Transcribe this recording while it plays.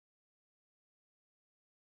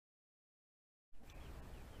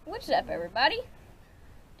What's up, everybody?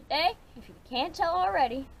 Today, if you can't tell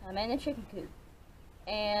already, I'm in the chicken coop.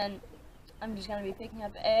 And I'm just going to be picking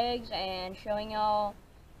up eggs and showing y'all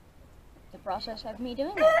the process of me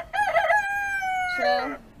doing that. So,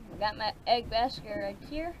 I got my egg basket right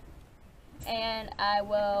here. And I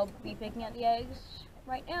will be picking up the eggs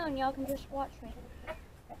right now, and y'all can just watch me.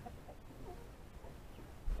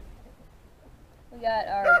 We got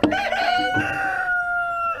our green egg.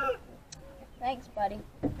 Thanks, buddy.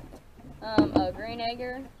 A green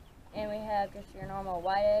egger, and we have just your normal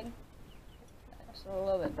white egg. It's a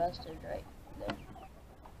little bit busted right there.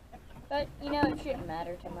 But, you know, it shouldn't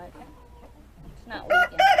matter too much. It's not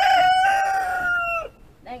leaking.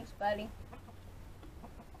 Thanks, buddy.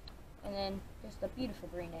 And then just a beautiful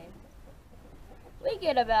green egg. We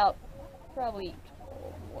get about probably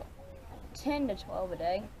 10 to 12 a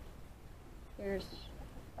day. Here's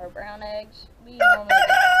our brown eggs. We normally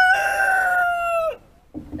get...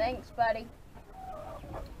 Thanks, buddy.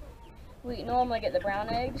 We normally get the brown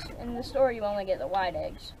eggs. In the store, you only get the white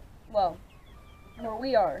eggs. Well, where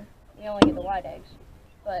we are, you only get the white eggs.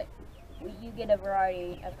 But you get a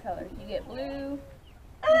variety of colors. You get blue. You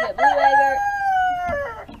get blue egger.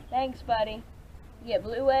 Thanks, buddy. You get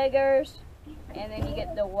blue eggers, and then you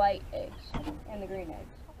get the white eggs and the green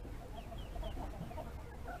eggs.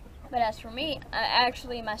 But as for me, I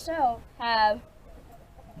actually myself have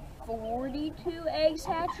 42 eggs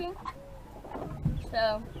hatching.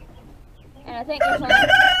 So, and I think there's only...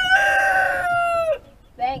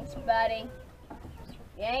 Thanks, buddy.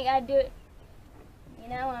 You ain't gotta do it. You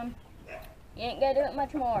know, you ain't gotta do it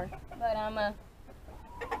much more. But I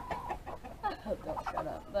hope they'll shut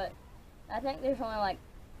up. But I think there's only like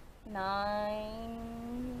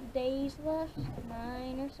 9 days left.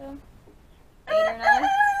 9 or so. 8 or 9.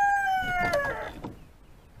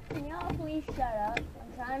 Can y'all please shut up?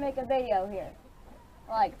 I'm trying to make a video here.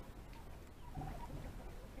 Like,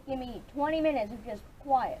 give me 20 minutes of just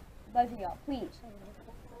quiet. Both of y'all, please.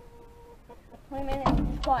 20 minutes of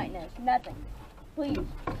just quietness. Nothing. Please,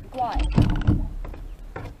 be quiet.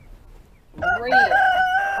 Real.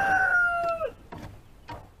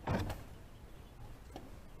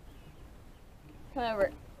 Come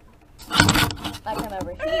over. I come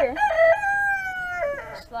over here.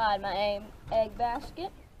 Slide my egg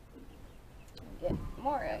basket. Get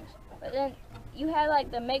more eggs. But then you have like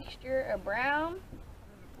the mixture of brown,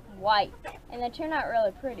 white, and they turn out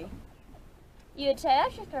really pretty. You would say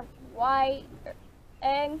that's just a white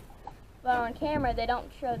egg, but on camera they don't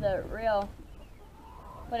show the real,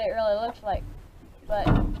 what it really looks like. But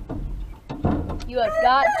you have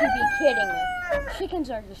got to be kidding me. Chickens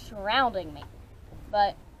are just surrounding me.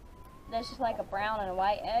 But this is like a brown and a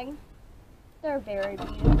white egg. They're very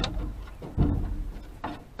beautiful.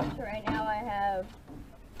 So right now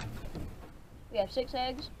we have 6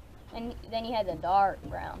 eggs, and then you have the dark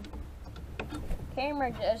brown.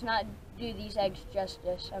 Camera does not do these eggs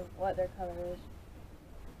justice of what their color is.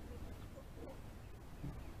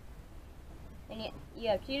 And you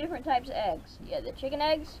have 2 different types of eggs. You have the chicken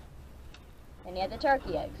eggs, and you have the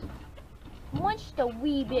turkey eggs. One's just a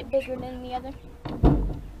wee bit bigger than the other.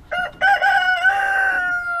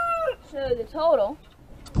 So the total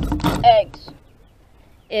eggs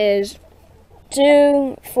is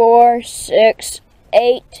 2, 4, 6,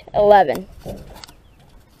 8, 11.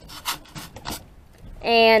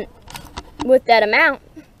 And with that amount,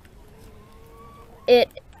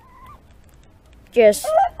 it's a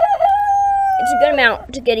good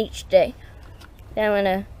amount to get each day. Then I'm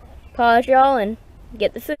gonna pause y'all and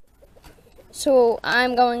get the food. So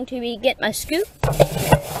I'm going to get my scoop.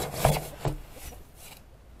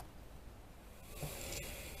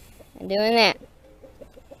 And doing that.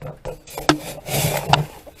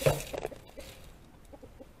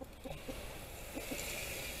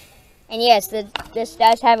 And yes, this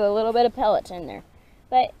does have a little bit of pellets in there,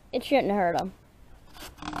 but it shouldn't hurt them.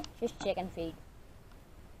 Just chicken feed.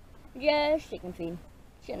 Just chicken feed.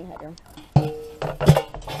 Shouldn't hurt them.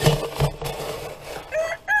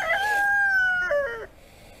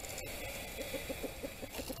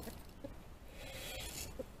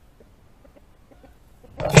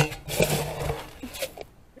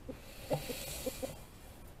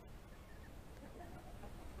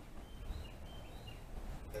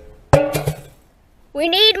 We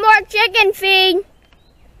need more chicken feed.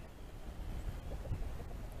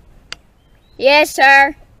 Yes,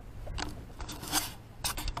 sir.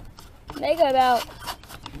 They go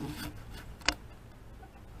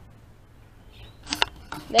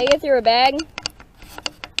through a bag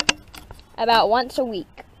about once a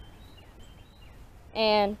week.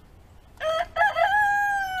 And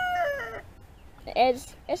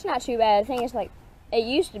it's not too bad. I think it's like It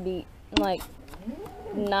used to be like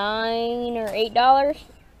 $9 or $8.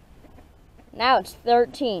 Now it's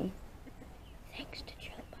 $13. Thanks to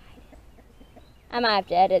Joe Biden. I might have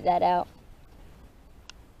to edit that out.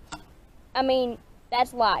 I mean,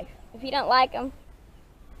 that's life. If you don't like him,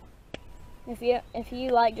 if you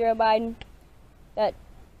like Joe Biden,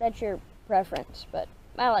 that's your preference. But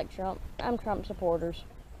I like Trump. I'm Trump supporters.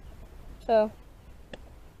 So,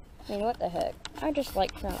 I mean, what the heck? I just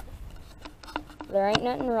like Trump. There ain't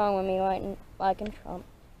nothing wrong with me liking Trump.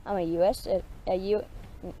 I'm a USA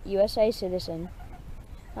citizen.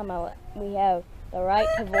 We have the right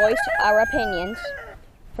to voice our opinions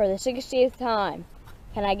for the 60th time.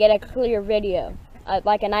 Can I get a clear video,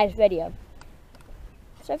 like a nice video?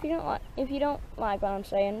 So if you don't like what I'm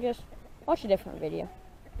saying, just watch a different video.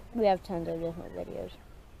 We have tons of different videos.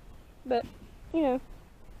 But you know,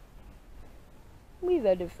 we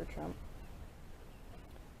voted for Trump.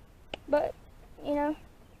 But you know,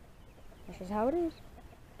 that's just how it is.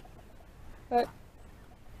 But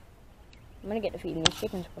I'm gonna get to feeding these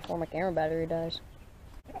chickens before my camera battery dies.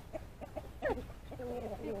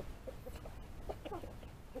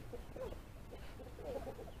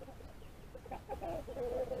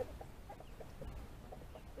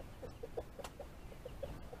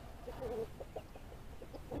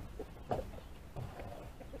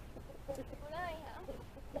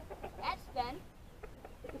 That's done.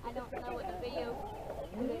 I don't know what the video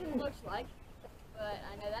looks like, but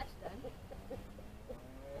I know that's done.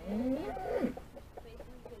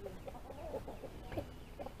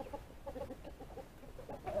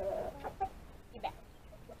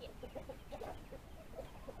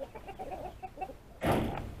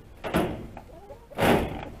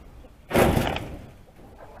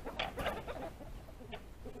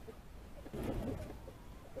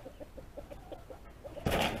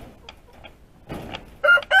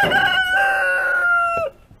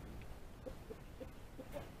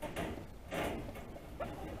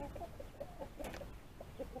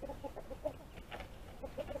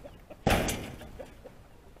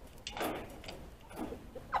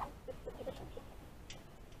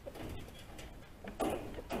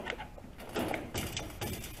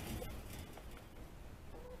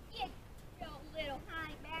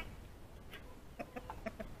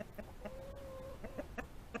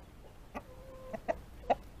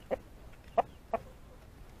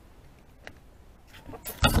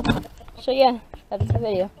 So yeah, that's the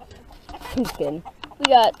video. I'm just kidding. We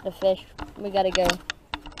got the fish. We gotta go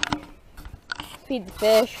feed the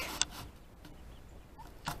fish.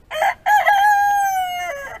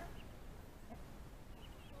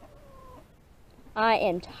 I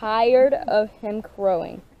am tired of him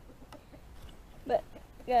crowing. But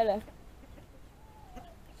we got a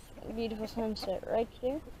beautiful sunset right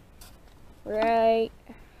here. Right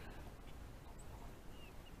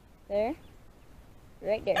there.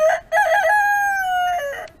 Right there.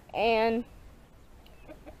 And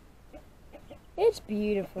it's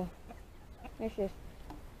beautiful. It's just,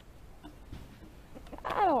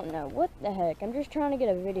 I don't know what the heck. I'm just trying to get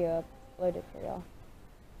a video uploaded for y'all.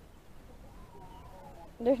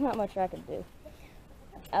 There's not much I can do.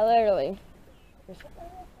 I literally just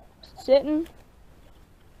sitting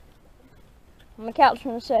on the couch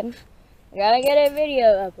from the setting. I gotta get a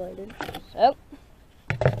video uploaded. So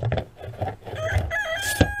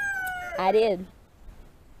I did.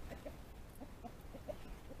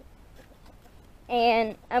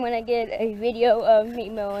 And I'm gonna get a video of me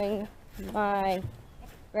mowing my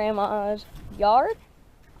grandma's yard.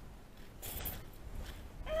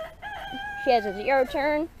 She has a 0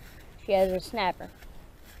 turn. She has a snapper.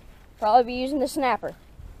 Probably be using the snapper.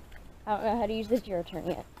 I don't know how to use the 0 turn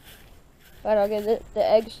yet. But I'll give the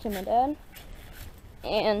eggs to my dad.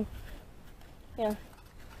 And, you know,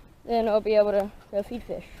 then I'll be able to go feed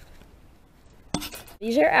fish.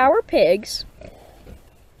 These are our pigs.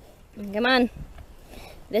 Come on.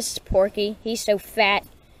 This is Porky. He's so fat.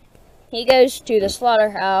 He goes to the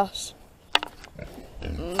slaughterhouse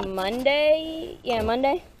Monday. Yeah,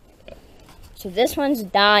 Monday. So this one's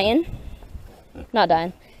dying. Not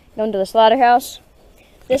dying. Going to the slaughterhouse.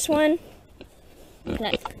 This one.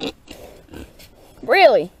 No.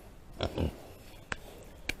 Really?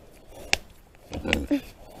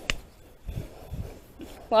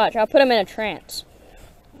 Watch, I'll put him in a trance.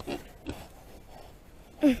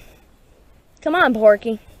 Come on,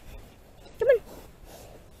 Porky. Come on.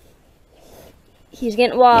 He's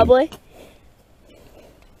getting wobbly.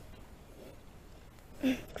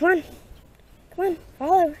 Come on. Come on.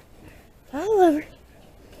 Fall over. Fall over.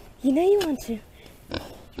 You know you want to.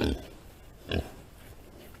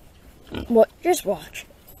 What? Just watch.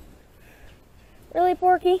 Really,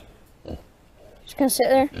 Porky? Just gonna sit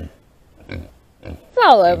there.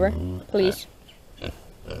 Fall over, please.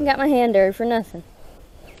 Got my hand dirty for nothing.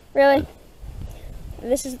 Really?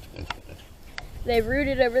 This is... They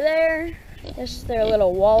rooted over there. This is their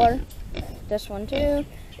little waller. This one too.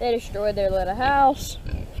 They destroyed their little house.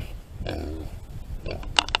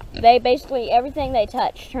 They basically, everything they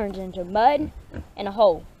touch turns into mud and a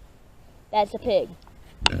hole. That's a pig.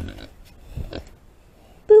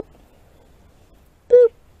 Boop.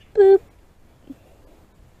 Boop. Boop.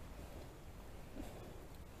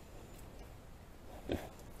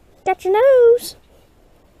 Got your nose.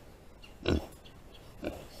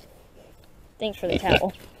 Thanks for the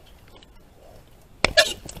towel.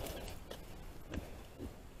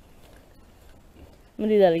 I'm gonna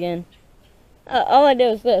do that again. All I do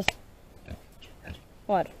is this.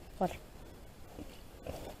 What? What?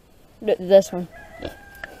 This one.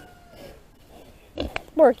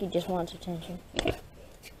 Borky just wants attention.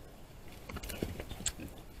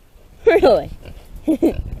 Really?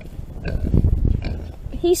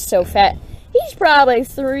 He's so fat. He's probably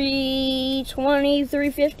 320,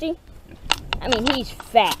 350. I mean, he's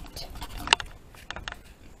fat.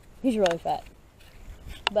 He's really fat.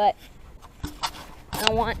 But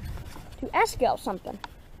I want to ask y'all something.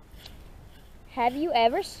 Have you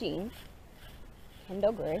ever seen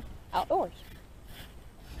Kendall Gray outdoors?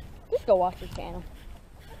 Just go watch his channel.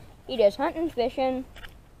 He does hunting, fishing,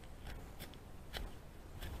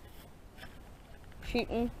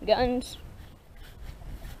 shooting, guns.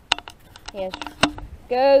 He has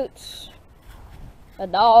goats, a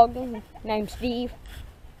dog named Steve,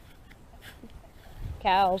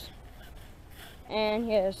 cows, and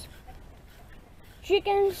he has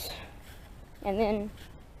chickens, and then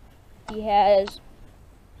he has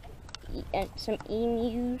some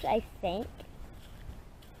emus, I think,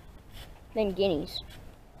 then guineas.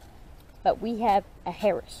 But we have a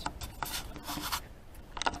Harris.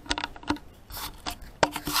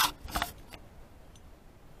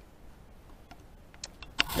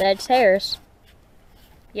 That's Harris.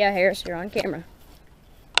 Yeah, Harris, you're on camera.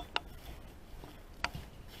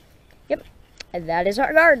 Yep, and that is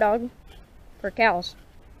our guard dog for cows.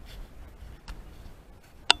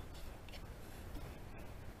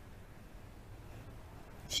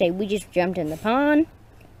 Say we just jumped in the pond.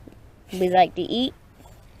 We like to eat.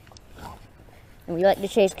 And we like to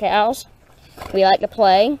chase cows. We like to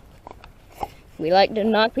play. We like to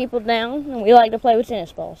knock people down. And we like to play with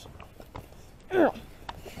tennis balls. Ow.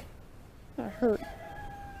 That hurt.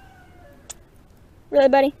 Really,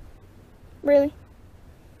 buddy? Really?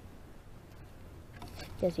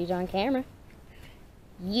 Because he's on camera.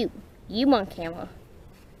 You on camera.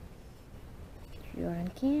 You're on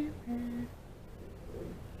camera.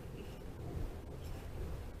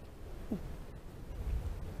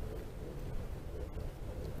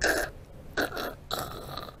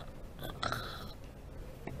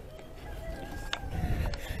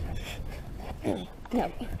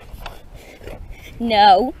 No.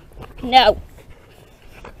 No. No.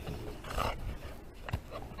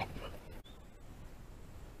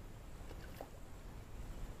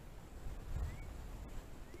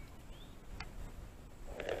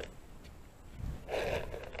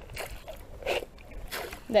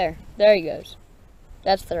 There he goes.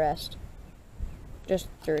 That's the rest. Just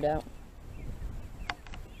threw it out.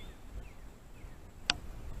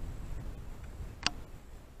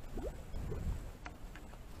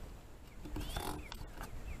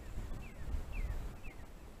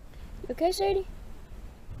 You okay, Sadie?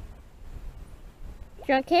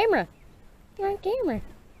 You're on camera. You're on camera.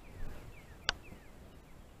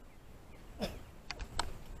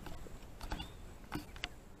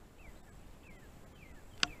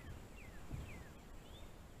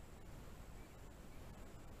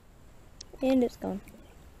 And it's gone.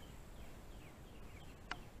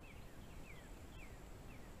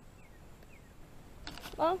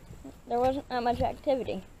 Well, there wasn't that much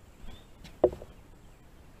activity.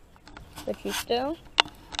 But you still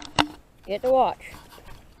get to watch.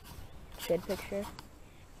 Good picture.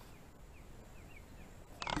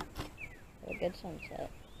 A good sunset.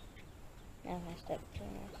 Now I step too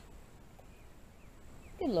nice.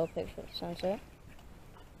 Good little picture of the sunset.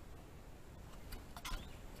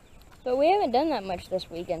 But we haven't done that much this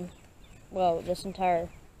weekend. Well, this entire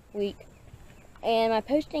week. And my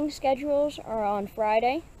posting schedules are on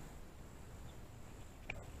Friday.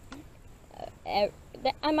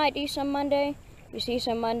 I might do some Monday. You see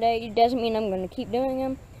some Monday. It doesn't mean I'm going to keep doing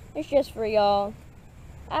them. It's just for y'all.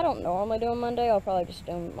 I don't normally do them Monday. I'll probably just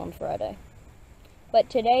do them on Friday. But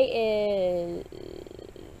today is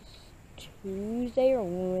Tuesday or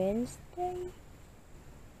Wednesday?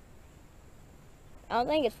 I don't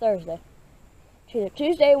think it's Thursday. It's either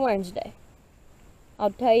Tuesday or Wednesday.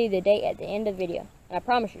 I'll tell you the date at the end of the video. And I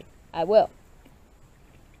promise you, I will.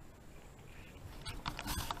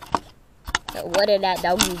 So what is that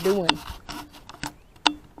doggy doing?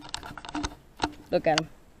 Look at him.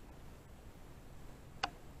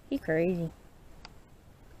 He's crazy.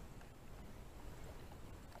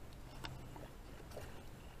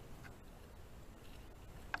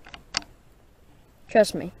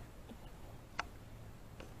 Trust me.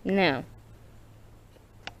 Now.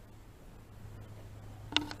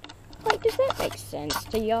 Like, does that make sense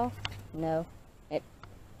to y'all? No. It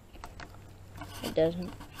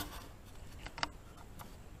doesn't.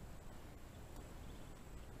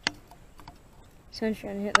 Sun's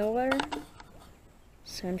trying to hit the water.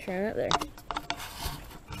 Sun's trying up there.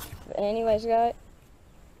 But anyways, guys.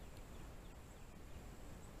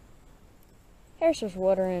 Harris was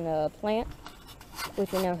watering a plant,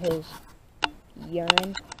 which we know his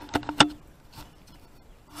urine.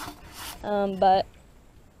 But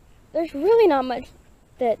there's really not much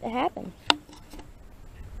that happened.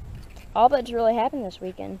 All that's really happened this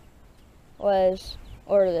weekend was,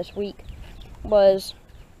 or this week, was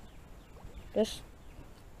just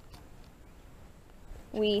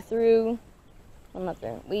we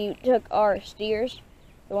took our steers,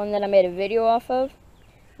 the one that I made a video off of,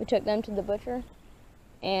 we took them to the butcher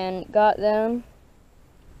and got them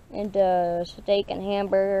into steak and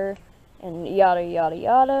hamburger and yada yada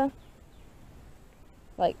yada,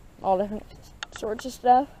 like all different sorts of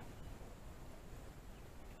stuff.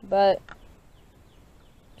 But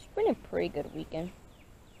it's been a pretty good weekend.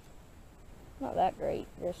 Not that great,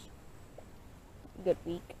 just a good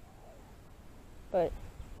week. But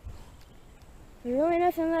there's really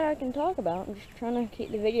nothing that I can talk about. I'm just trying to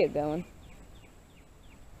keep the video going.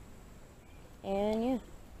 And yeah.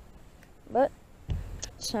 But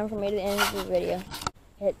it's time for me to end this video.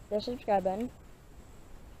 Hit the subscribe button.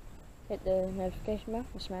 Hit the notification bell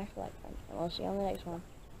and smash the like button. And we'll see you on the next one.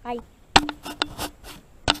 Bye.